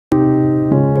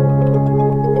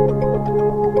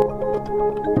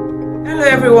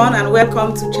Hello everyone and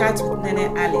welcome to Chat with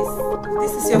Nene Alice. If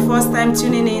this is your first time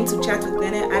tuning in to Chat with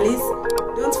Nene Alice,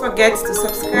 don't forget to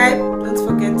subscribe, don't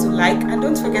forget to like, and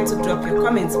don't forget to drop your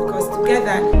comments because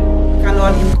together we can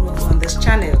all improve on this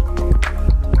channel.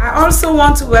 I also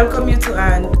want to welcome you to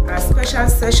our special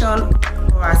session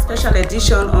or our special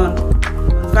edition on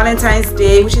Valentine's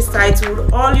Day, which is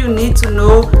titled All You Need to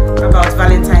Know About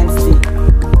Valentine's Day.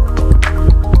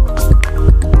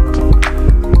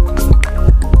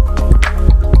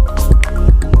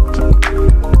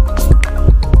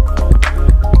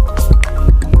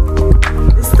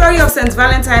 The story of Saint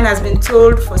Valentine has been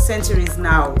told for centuries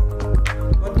now,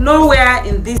 but nowhere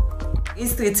in this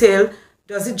history tale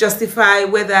does it justify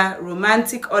whether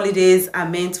romantic holidays are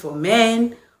meant for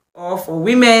men or for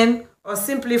women or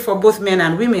simply for both men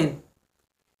and women.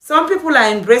 Some people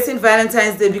are embracing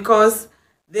Valentine's Day because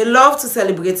they love to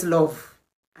celebrate love,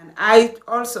 and I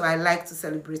like to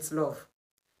celebrate love.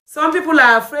 Some people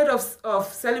are afraid of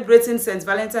celebrating Saint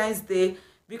Valentine's Day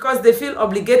because they feel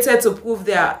obligated to prove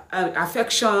their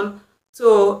affection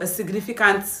to a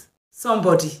significant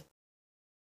somebody.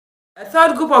 A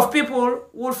third group of people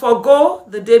will forego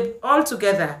the day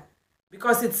altogether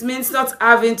because it means not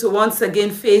having to once again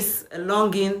face a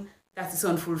longing that is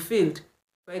unfulfilled.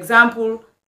 For example,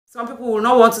 some people will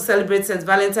not want to celebrate St.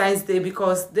 Valentine's Day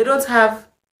because they don't have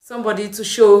somebody to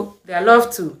show their love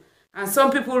to. And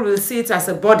some people will see it as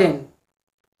a burden.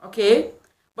 Okay?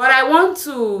 But I want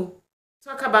to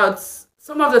talk about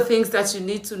some of the things that you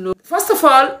need to know. First of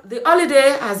all, the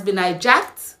holiday has been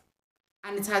hijacked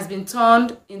and it has been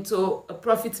turned into a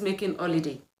profit-making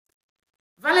holiday.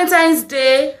 Valentine's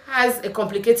Day has a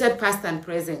complicated past and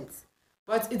present,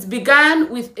 but it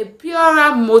began with a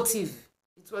purer motive.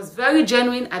 It was very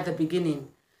genuine at the beginning.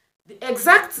 The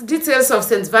exact details of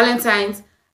St. Valentine's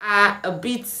are a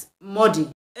bit muddy.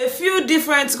 A few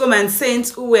different Roman saints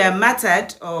who were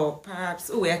martyred or perhaps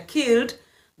who were killed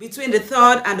between the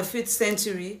 3rd and the 5th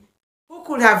century who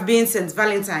could have been St.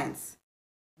 Valentine's.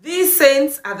 These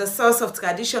saints are the source of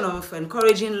tradition of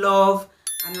encouraging love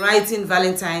and writing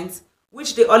Valentines,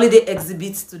 which the holiday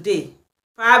exhibits today.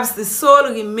 Perhaps the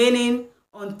sole remaining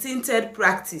untainted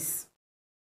practice.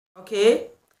 Okay?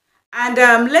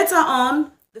 And later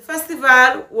on, the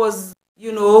festival was,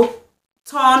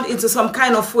 turned into some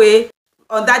kind of way.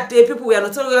 On that day, people were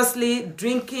notoriously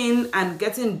drinking and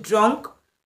getting drunk.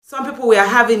 Some people were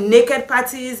having naked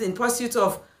parties in pursuit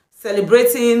of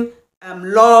celebrating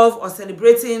love or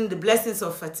celebrating the blessings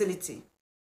of fertility.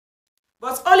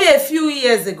 But only a few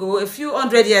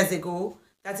hundred years ago,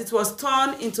 that it was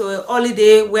turned into a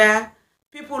holiday where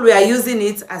people were using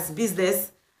it as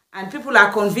business, and people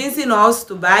are convincing us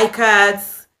to buy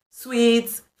cards,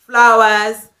 sweets,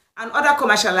 flowers, and other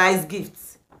commercialized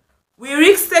gifts. We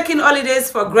risk taking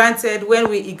holidays for granted when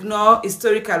we ignore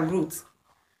historical roots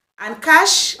and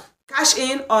cash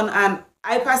in on an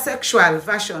hypersexual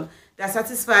version that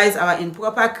satisfies our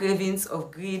improper cravings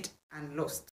of greed and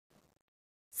lust.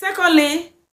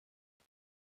 Secondly,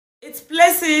 it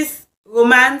places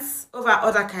romance over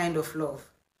other kinds of love.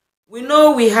 We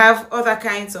know we have other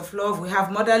kinds of love. We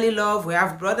have motherly love, we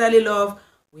have brotherly love,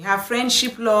 we have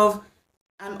friendship love,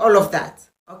 and all of that.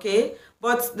 Okay?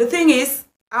 But the thing is,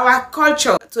 our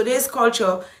culture, today's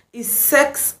culture, is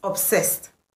sex obsessed.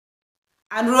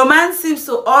 And romance seems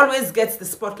to always get the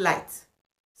spotlight.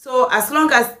 So as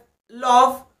long as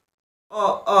love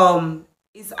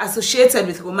is associated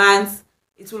with romance,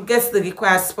 it will get the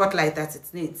required spotlight that it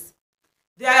needs.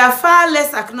 There are far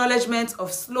less acknowledgement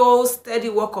of slow, steady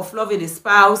work of loving a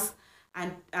spouse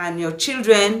and your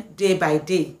children day by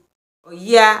day or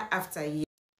year after year.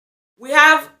 We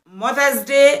have Mother's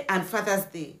Day and Father's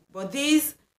Day, but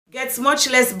these get much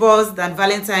less buzz than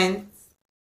Valentine's.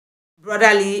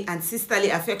 Brotherly and sisterly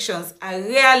affections are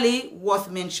rarely worth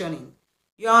mentioning.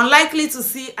 You are unlikely to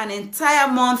see an entire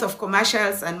month of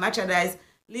commercials and merchandise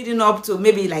leading up to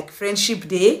maybe like Friendship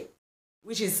Day,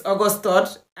 which is August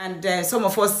 3rd. And some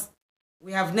of us,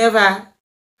 we have never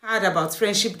heard about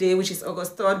Friendship Day, which is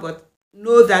August 3rd, but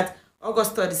know that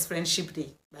August 3rd is Friendship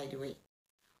Day, by the way.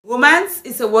 Romance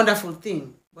is a wonderful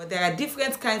thing, but there are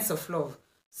different kinds of love.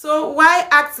 So why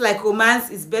act like romance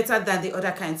is better than the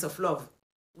other kinds of love?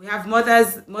 We have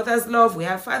mother's love, we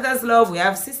have father's love, we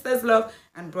have sister's love,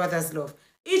 and brother's love.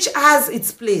 Each has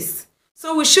its place.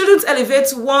 So we shouldn't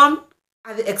elevate one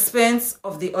at the expense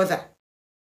of the other.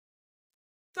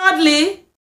 Thirdly,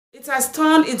 it has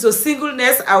turned into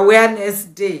Singleness Awareness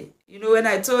Day. When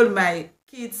I told my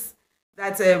kids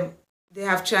that they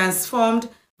have transformed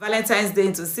Valentine's Day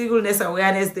into Singleness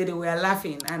Awareness Day, they were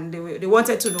laughing and they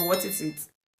wanted to know what it is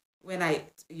when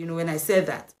I said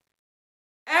that.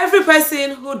 Every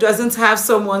person who doesn't have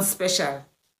someone special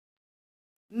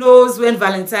knows when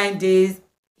Valentine's Day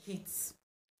hits.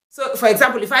 So, for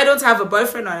example, if I don't have a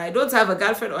boyfriend, or I don't have a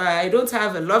girlfriend, or I don't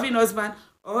have a loving husband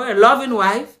or a loving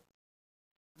wife,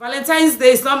 Valentine's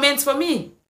Day is not meant for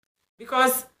me.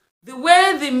 Because the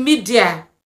way the media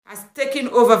has taken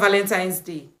over Valentine's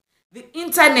Day, the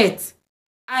internet,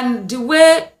 and the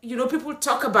way, people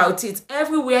talk about it,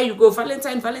 everywhere you go,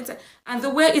 Valentine, and the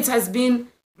way it has been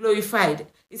glorified.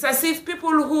 It's as if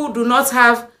people who do not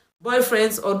have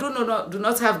boyfriends or do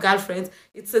not have girlfriends,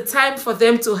 it's a time for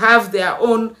them to have their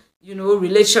own,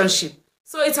 relationship.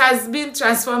 So it has been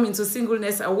transformed into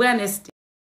Singleness Awareness Day.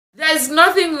 There is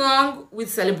nothing wrong with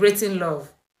celebrating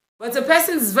love, but a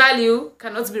person's value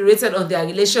cannot be rated on their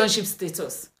relationship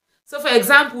status. So, for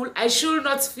example, I should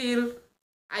not feel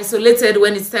isolated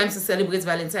when it's time to celebrate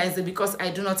Valentine's Day because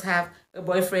I do not have a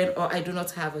boyfriend or I do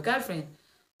not have a girlfriend.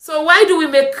 So why do we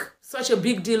make such a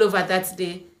big deal over that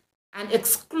day and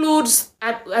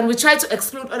we try to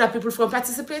exclude other people from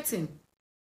participating?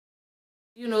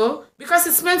 Because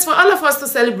it's meant for all of us to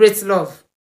celebrate love.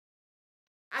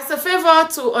 As a favor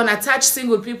to unattached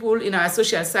single people in our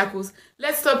social circles,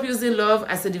 let's stop using love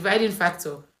as a dividing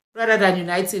factor rather than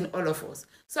uniting all of us.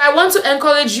 So I want to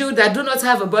encourage you that do not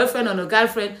have a boyfriend or a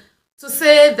girlfriend to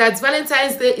say that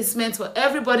Valentine's Day is meant for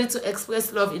everybody to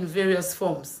express love in various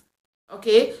forms.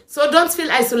 Okay? So don't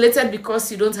feel isolated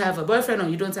because you don't have a boyfriend or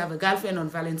you don't have a girlfriend on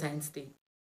Valentine's Day.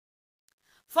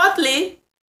 Fourthly,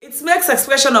 it makes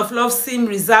expression of love seem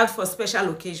reserved for special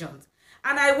occasions.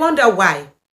 And I wonder why.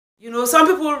 Some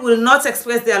people will not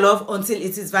express their love until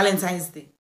it is Valentine's Day.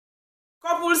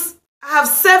 Couples have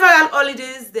several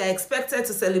holidays they are expected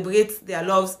to celebrate their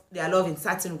love in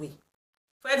certain way.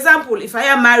 For example, if I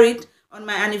am married, on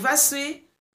my anniversary,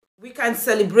 we can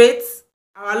celebrate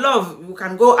our love. We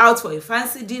can go out for a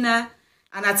fancy dinner,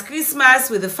 and at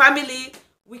Christmas with the family,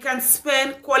 we can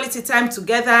spend quality time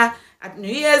together. At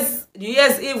New Year's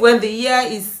Eve, when the year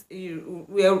is,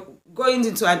 we are going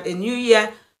into a new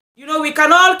year, we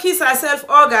can all kiss ourselves,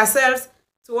 hug ourselves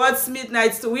towards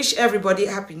midnight to wish everybody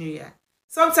Happy New Year.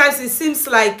 Sometimes it seems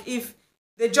like if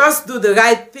they just do the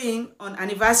right thing on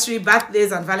anniversary,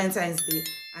 birthdays, and Valentine's Day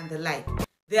and the like,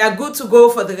 they are good to go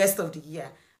for the rest of the year.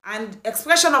 And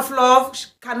expression of love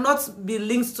cannot be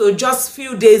linked to just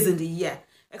few days in the year.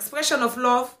 Expression of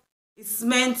love is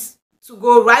meant to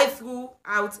go right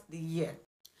throughout the year.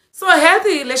 So a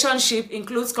healthy relationship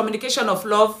includes communication of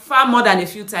love far more than a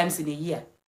few times in a year.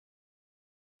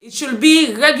 It should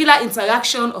be regular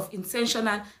interaction of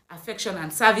intentional affection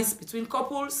and service between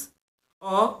couples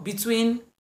or between,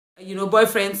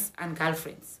 boyfriends and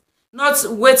girlfriends. Not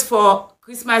wait for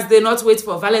Christmas Day, not wait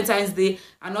for Valentine's Day,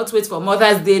 and not wait for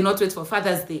Mother's Day, not wait for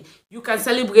Father's Day. You can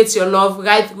celebrate your love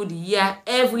right through the year.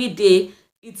 Every day,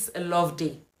 it's a love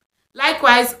day.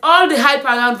 Likewise, all the hype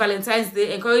around Valentine's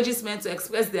Day encourages men to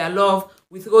express their love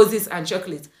with roses and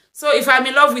chocolates. So if I'm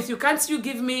in love with you, can't you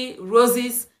give me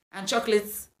roses and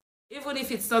chocolates, even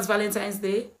if it's not Valentine's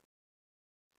Day?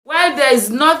 While there is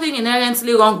nothing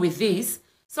inherently wrong with this,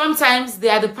 sometimes they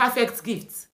are the perfect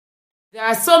gifts. There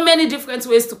are so many different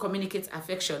ways to communicate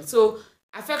affection. So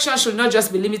affection should not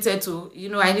just be limited to,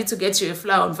 I need to get you a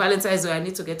flower on Valentine's or I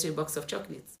need to get you a box of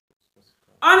chocolates.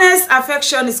 Honest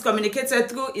affection is communicated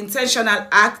through intentional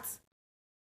acts,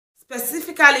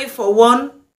 specifically for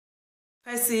one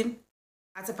person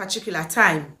at a particular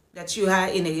time that you are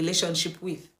in a relationship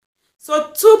with.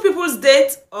 So two people's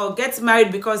date or get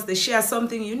married because they share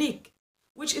something unique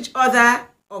with each other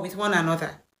or with one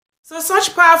another. So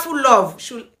such powerful love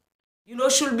should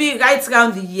be right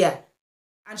around the year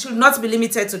and should not be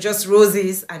limited to just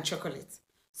roses and chocolates.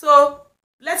 So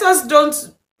let us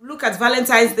don't look at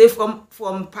Valentine's Day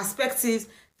from perspectives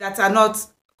that are not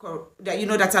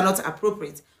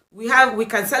appropriate. We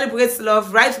can celebrate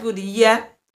love right through the year.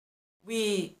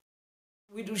 We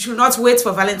should not wait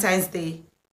for Valentine's Day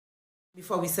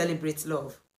before we celebrate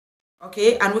love.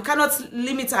 Okay? And we cannot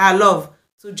limit our love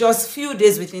to just few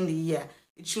days within the year.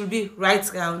 It should be right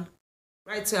around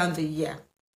the year.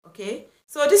 Okay?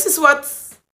 So this is what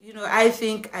I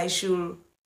think I should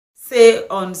say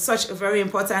on such a very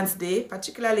important day,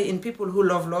 particularly in people who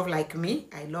love love like me.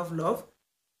 I love love.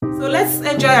 So let's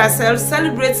enjoy ourselves,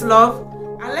 celebrate love,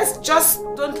 and let's just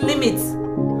don't limit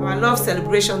our love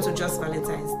celebration to just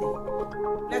Valentine's Day.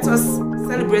 Let us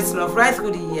celebrate love right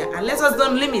through the year, and let us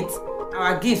don't limit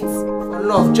our gifts for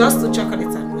love just to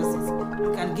chocolates and roses.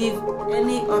 You can give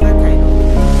any other kind of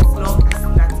gift as long as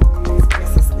that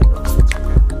expresses the love that you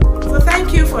have. So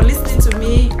thank you for listening to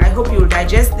me. I hope you will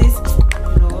digest this,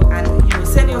 and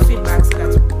send your feedback so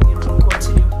that we'll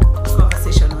continue the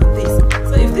conversation on this.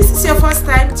 So if this is your first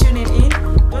time tuning in,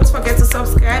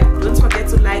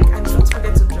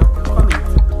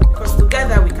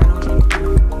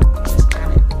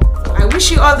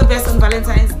 best on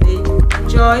Valentine's Day.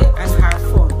 Enjoy and have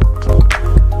fun.